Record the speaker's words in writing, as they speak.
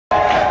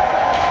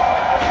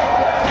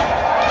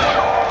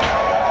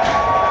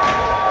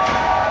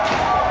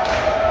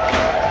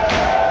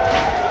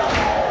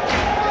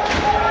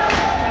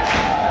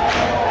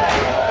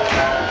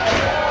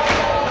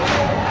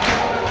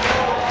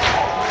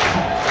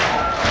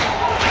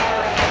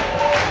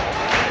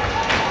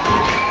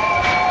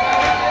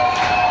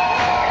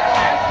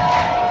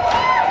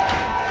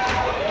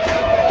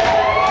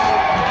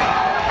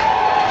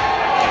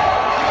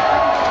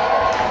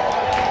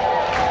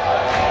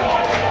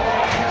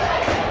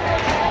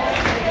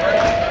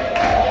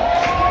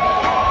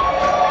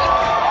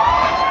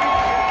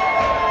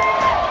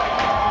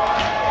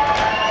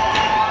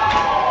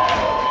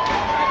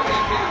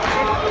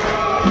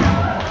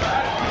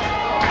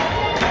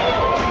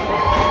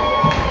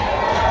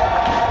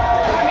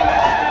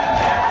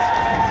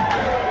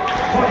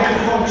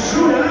funk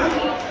shooter.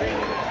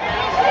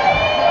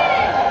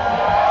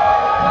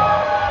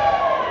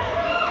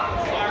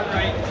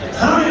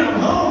 Honey, I'm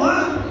home,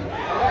 huh?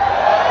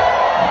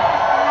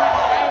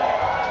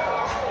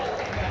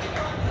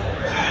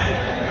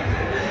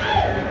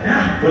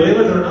 Yeah, believe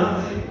it or not,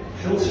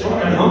 feels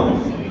fucking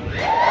home.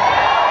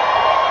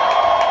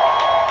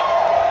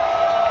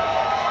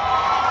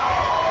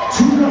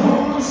 Two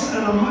cajones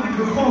and a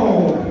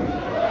microphone.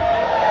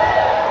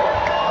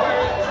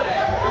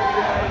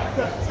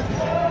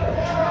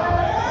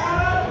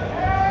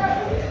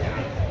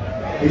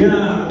 You're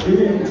gonna give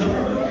me a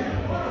guitar?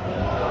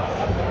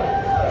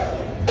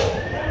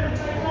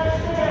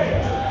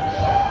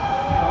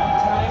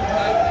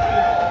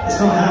 It's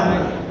not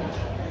happening.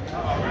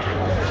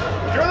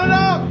 Turn it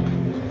up!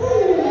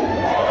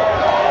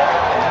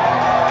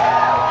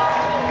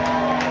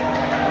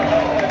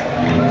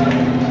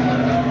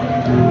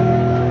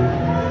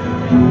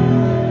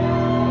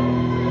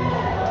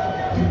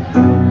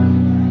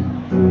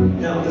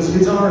 Now, this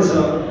guitar is a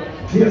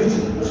gift,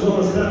 as well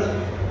as that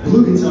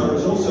blue guitar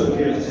is also a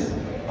gift.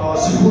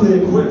 It's fully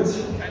equipped.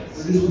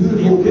 It's this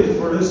beautiful gift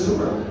for this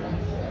tour.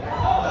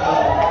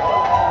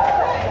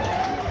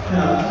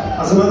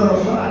 As a matter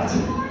of fact,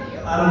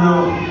 I don't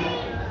know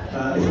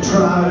if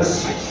Travis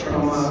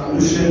from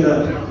Lucinda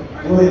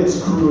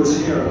Williams' crew is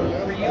here.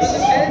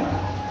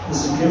 This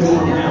is a gift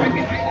from him.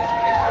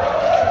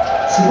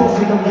 Supposed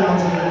to come down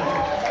today.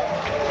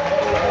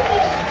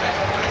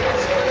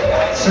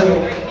 So,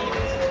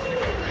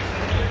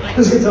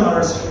 this guitar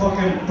is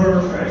fucking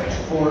perfect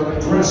for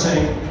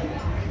addressing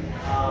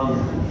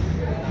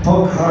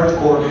punk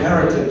hardcore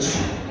heritage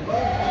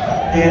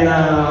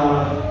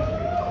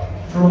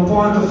from a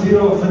point of view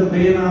of it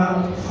being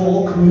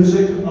folk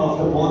music of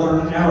the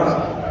modern era.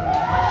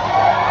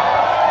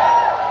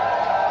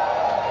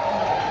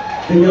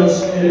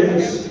 Because it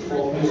is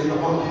folk music of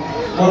the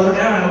modern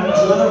era.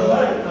 As a matter of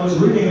fact, I was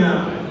reading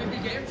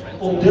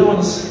Bob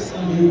Dylan's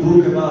new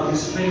book about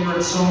his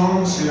favorite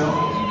songs, you know.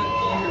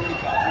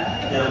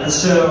 Yeah, and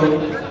so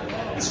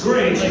it's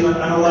great. He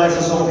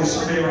analyzes all his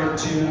favorite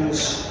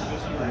tunes,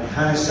 like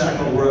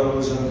Honeysuckle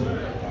Rose and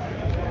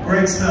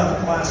great stuff,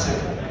 classic.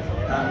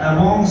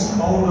 Amongst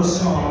all the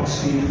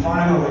songs, he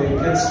finally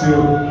gets to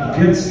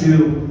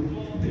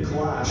the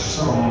Clash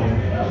song.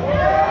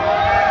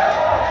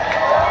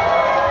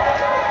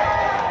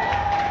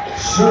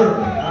 Sure,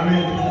 I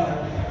mean,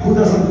 who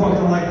doesn't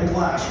fucking like the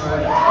Clash,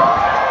 right?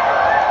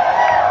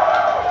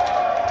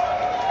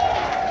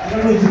 You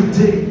don't need to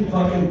dig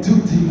fucking too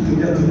deep to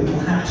get to the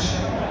Clash.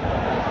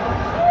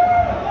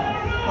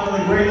 One of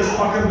the greatest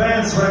fucking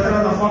bands right there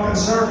on the fucking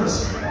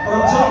surface. What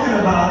I'm talking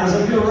about is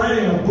if you're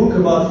writing a book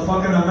about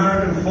fucking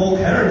American folk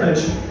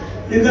heritage,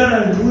 you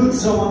gotta include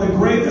some of the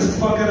greatest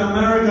fucking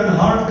American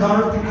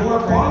hardcore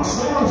punk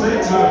songs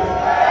into it.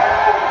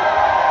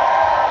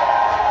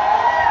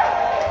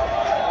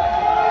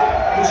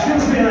 Which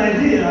gives me an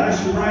idea, I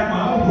should write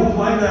my own book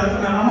like that. I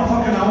mean, I'm a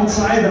fucking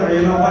outsider,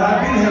 you know, but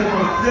I've been here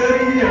for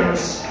 30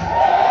 years.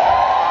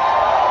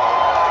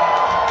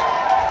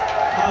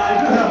 I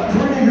do have a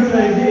pretty good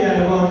idea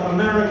about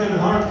American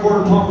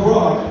hardcore punk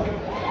rock.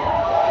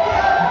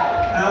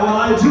 And when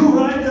I do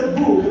write that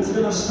book, it's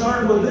gonna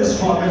start with this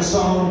fucking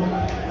song.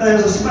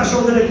 There's a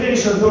special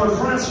dedication to our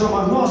friends from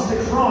Agnostic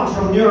Front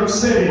from New York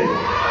City.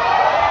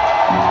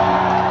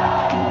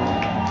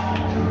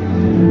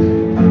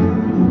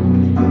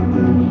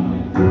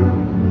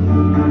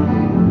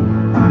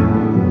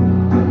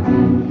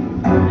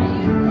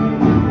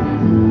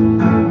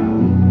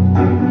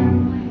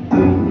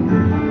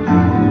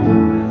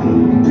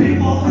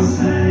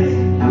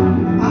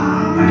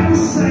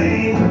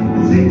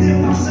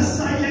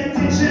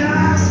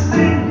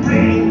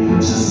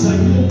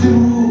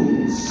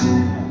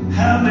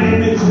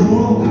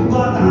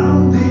 But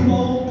I'm the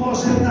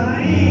opposite,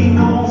 I ain't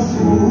no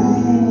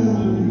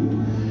fool.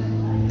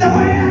 The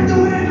way I do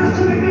it, that's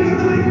the way I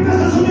do it. This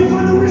is only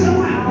for the reason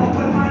why I'm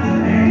open-minded,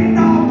 ain't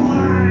no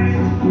blind.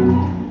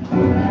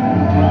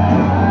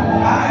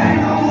 I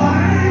ain't no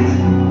blind.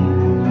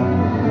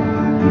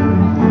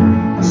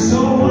 So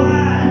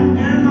why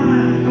am I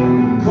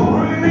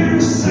going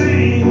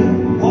insane?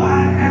 Why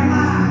am I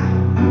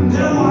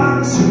the one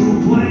to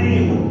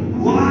blame?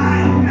 Why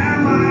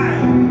am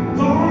I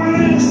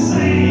going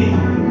insane?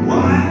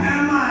 Why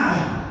am I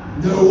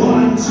the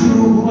one to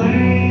blame?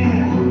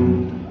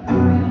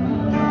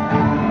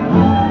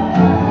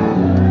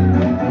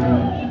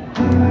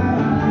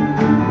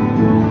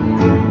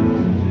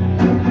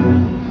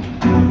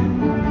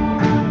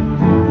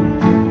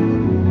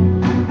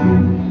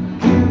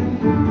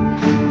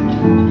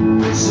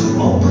 So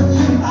open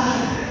your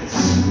eyes,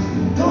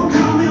 don't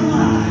tell me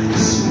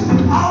lies.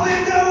 I'll be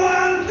the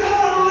one to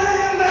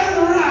live and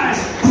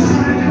rise.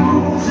 Society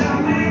rules and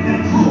make me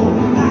cool.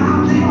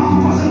 I'm the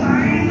opposite, I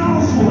ain't no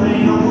fool,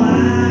 ain't no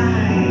blind.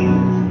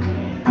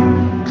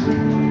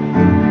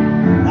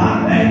 I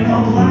ain't no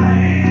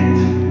blind.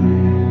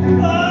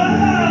 Oh,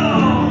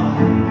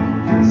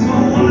 so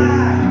why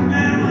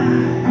am I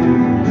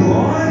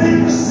going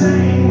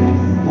insane?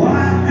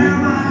 Why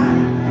am I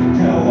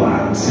the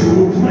one to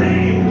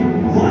blame?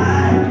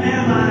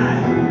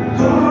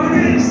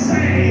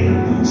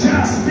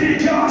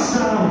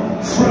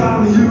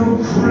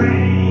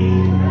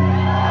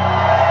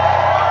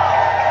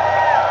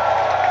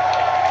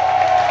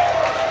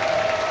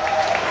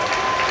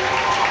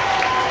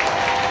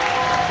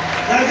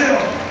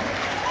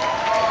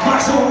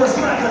 So where's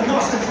that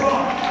agnostic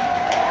from?